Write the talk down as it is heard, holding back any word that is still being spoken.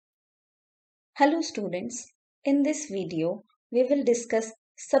Hello students, in this video we will discuss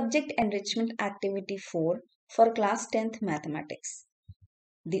Subject Enrichment Activity 4 for class 10th Mathematics.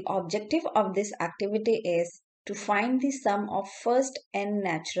 The objective of this activity is to find the sum of first n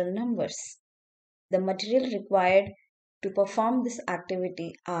natural numbers. The material required to perform this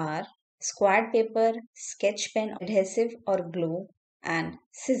activity are squared paper, sketch pen, adhesive or glue and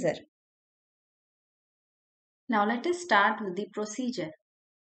scissor. Now let us start with the procedure.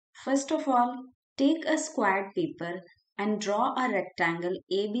 First of all, take a squared paper and draw a rectangle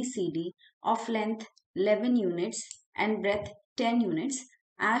ABCD of length 11 units and breadth 10 units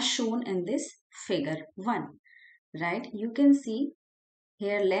as shown in this figure 1. Right? You can see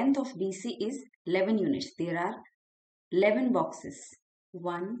here length of BC is 11 units. There are 11 boxes.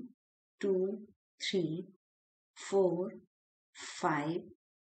 1, 2, 3, 4, 5,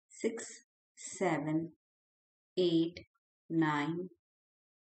 6, 7, 8, 9,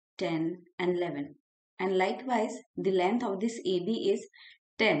 10 and 11, and likewise the length of this AB is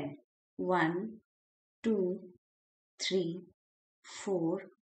 10. 1, 2, 3, 4,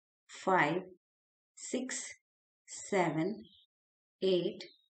 5, 6, 7, 8,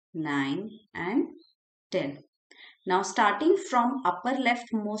 9 and 10. Now starting from upper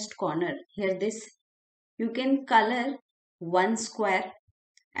leftmost corner, here this you can color one square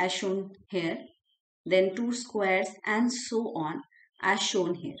as shown here, then two squares and so on as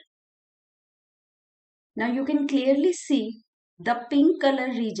shown here. Now you can clearly see the pink color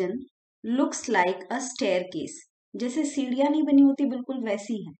region looks like a staircase. जैसे सीढ़ियाँ नहीं बनी होती बिल्कुल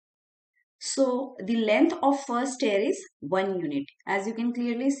वैसी है. So the length of first stair is 1 unit. As you can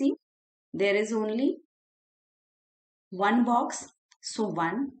clearly see, there is only one box. So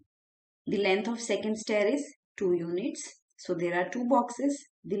 1. The length of second stair is 2 units. So there are 2 boxes.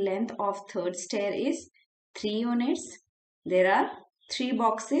 The length of third stair is 3 units. There are 3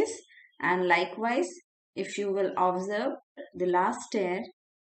 boxes, and likewise if you will observe the last stair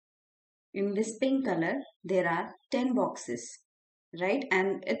in this pink color, there are 10 boxes, right?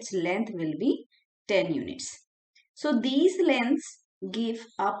 And its length will be 10 units. So these lengths give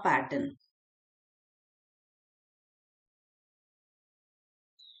a pattern.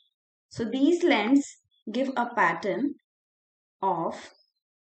 So these lengths give a pattern of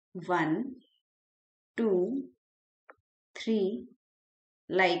 1, 2, 3,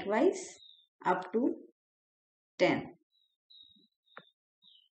 likewise up to 10.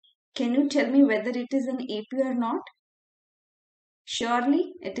 Can you tell me whether it is an AP or not?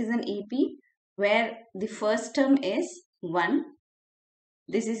 Surely it is an AP where the first term is 1.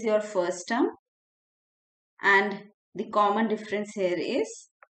 This is your first term, and the common difference here is,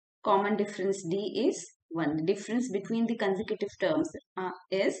 common difference D is 1. The difference between the consecutive terms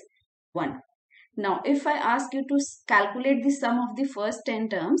is 1. Now if I ask you to calculate the sum of the first 10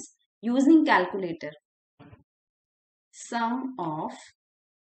 terms using calculator, sum of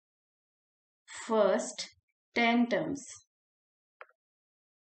first 10 terms,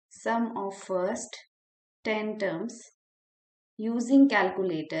 sum of first 10 terms using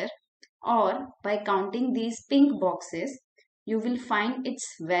calculator or by counting these pink boxes, you will find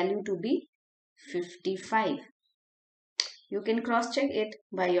its value to be 55. You can cross check it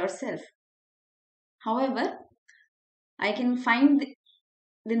by yourself. However, I can find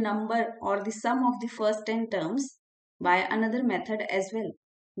the number or the sum of the first 10 terms by another method as well.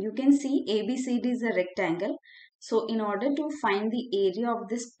 You can see ABCD is a rectangle. So in order to find the area of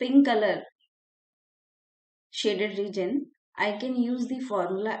this pink color shaded region, I can use the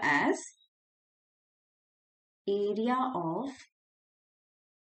formula as area of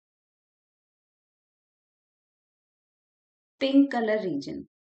pink color region.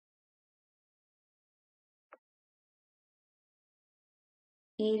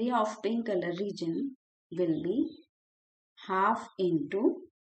 Area of pink color region will be half into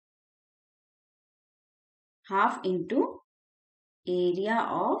area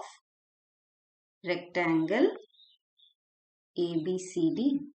of rectangle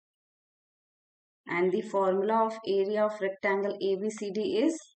ABCD, and the formula of area of rectangle ABCD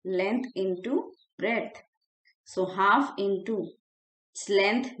is length into breadth. So half into its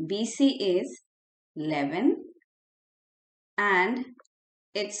length BC is 11 and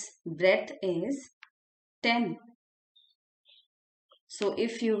its breadth is 10. So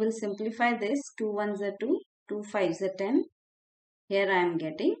if you will simplify this, 2 1s are 2, 2 5s are 10. Here I am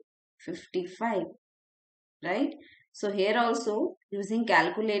getting 55, right? So here also using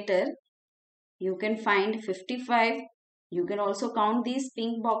calculator, you can find 55. You can also count these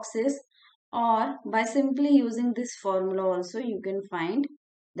pink boxes, or by simply using this formula also you can find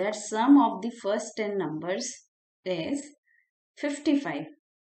that sum of the first 10 numbers is 55.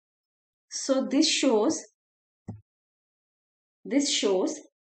 So this shows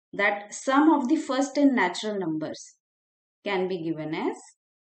that sum of the first 10 natural numbers can be given as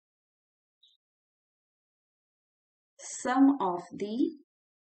sum of the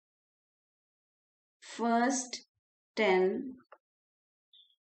first 10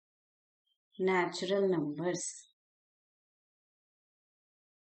 natural numbers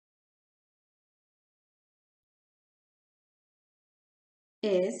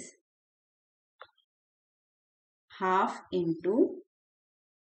is half into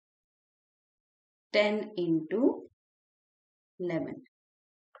 10 into 11,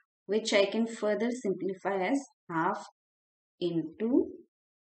 which I can further simplify as half into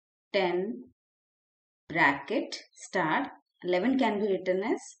 10 bracket start. 11 can be written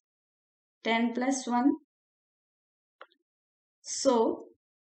as 10 plus 1. So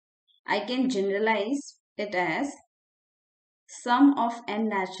I can generalize it as sum of n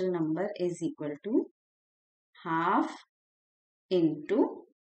natural number is equal to half into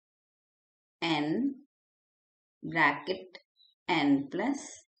n bracket n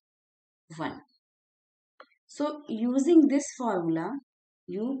plus 1. So using this formula,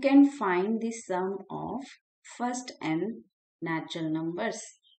 you can find the sum of first n natural numbers,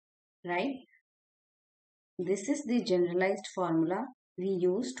 right? This is the generalized formula we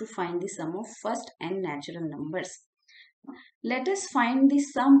use to find the sum of first n natural numbers. Let us find the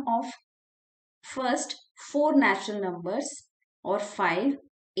sum of first 4 natural numbers or 5,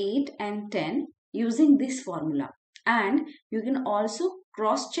 8 and 10 using this formula. And you can also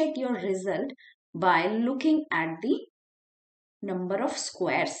cross-check your result by looking at the number of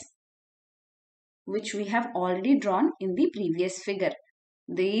squares which we have already drawn in the previous figure.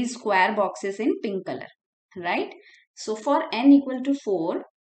 These square boxes in pink color, right? So for n equal to 4,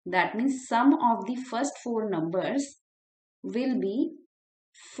 that means sum of the first 4 numbers will be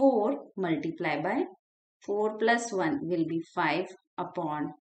 4 multiplied by 4 plus 1 will be 5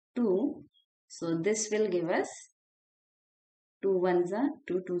 upon 2. So this will give us 2 1s are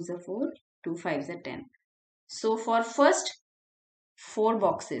 2 2s are 4, 2 5s are 10. So for first 4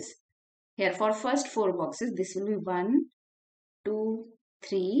 boxes, here for first 4 boxes, this will be 1, 2,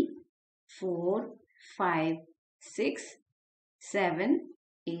 3, 4, 5, 6, 7,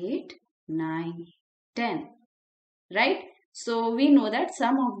 8, 9, 10. Right? So we know that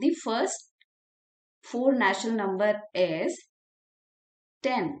sum of the first 4 natural number is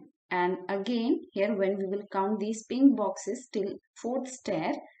 10. And again, here when we will count these pink boxes till 4th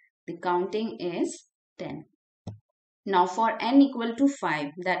stair, the counting is 10. Now for n equal to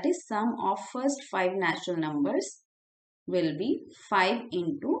 5, that is sum of first 5 natural numbers will be 5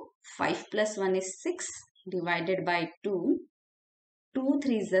 into 5 plus 1 is 6 divided by 2. 2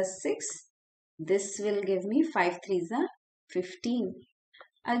 3s are 6. This will give me 5 3s are 15.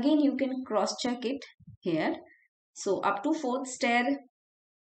 Again you can cross check it here. So up to 4th stair,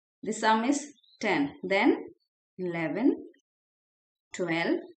 the sum is 10. Then 11,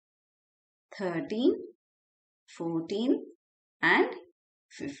 12, 13, 14 and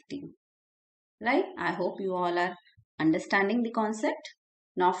 15. Right? I hope you all are understanding the concept.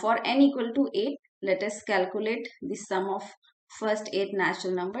 Now for n equal to 8, let us calculate the sum of first 8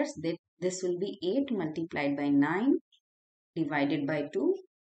 natural numbers. This will be 8 multiplied by 9 divided by 2.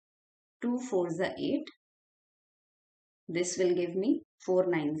 2 4s are 8. This will give me 4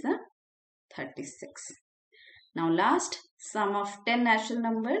 9s are 36. Now last, sum of 10 natural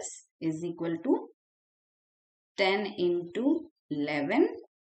numbers is equal to 10 into 11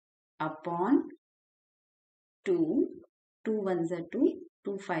 upon 2. 2 1s are 2.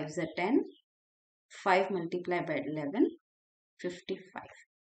 2 5s are 10. 5 multiplied by 11, 55.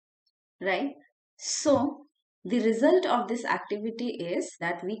 Right? So the result of this activity is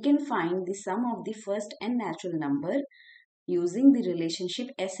that we can find the sum of the first n natural number using the relationship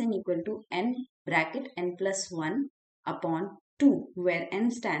Sn equal to n bracket n plus 1 upon 2, where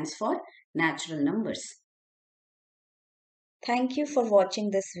n stands for natural numbers. Thank you for watching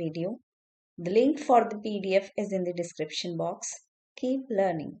this video. The link for the PDF is in the description box. Keep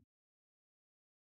learning.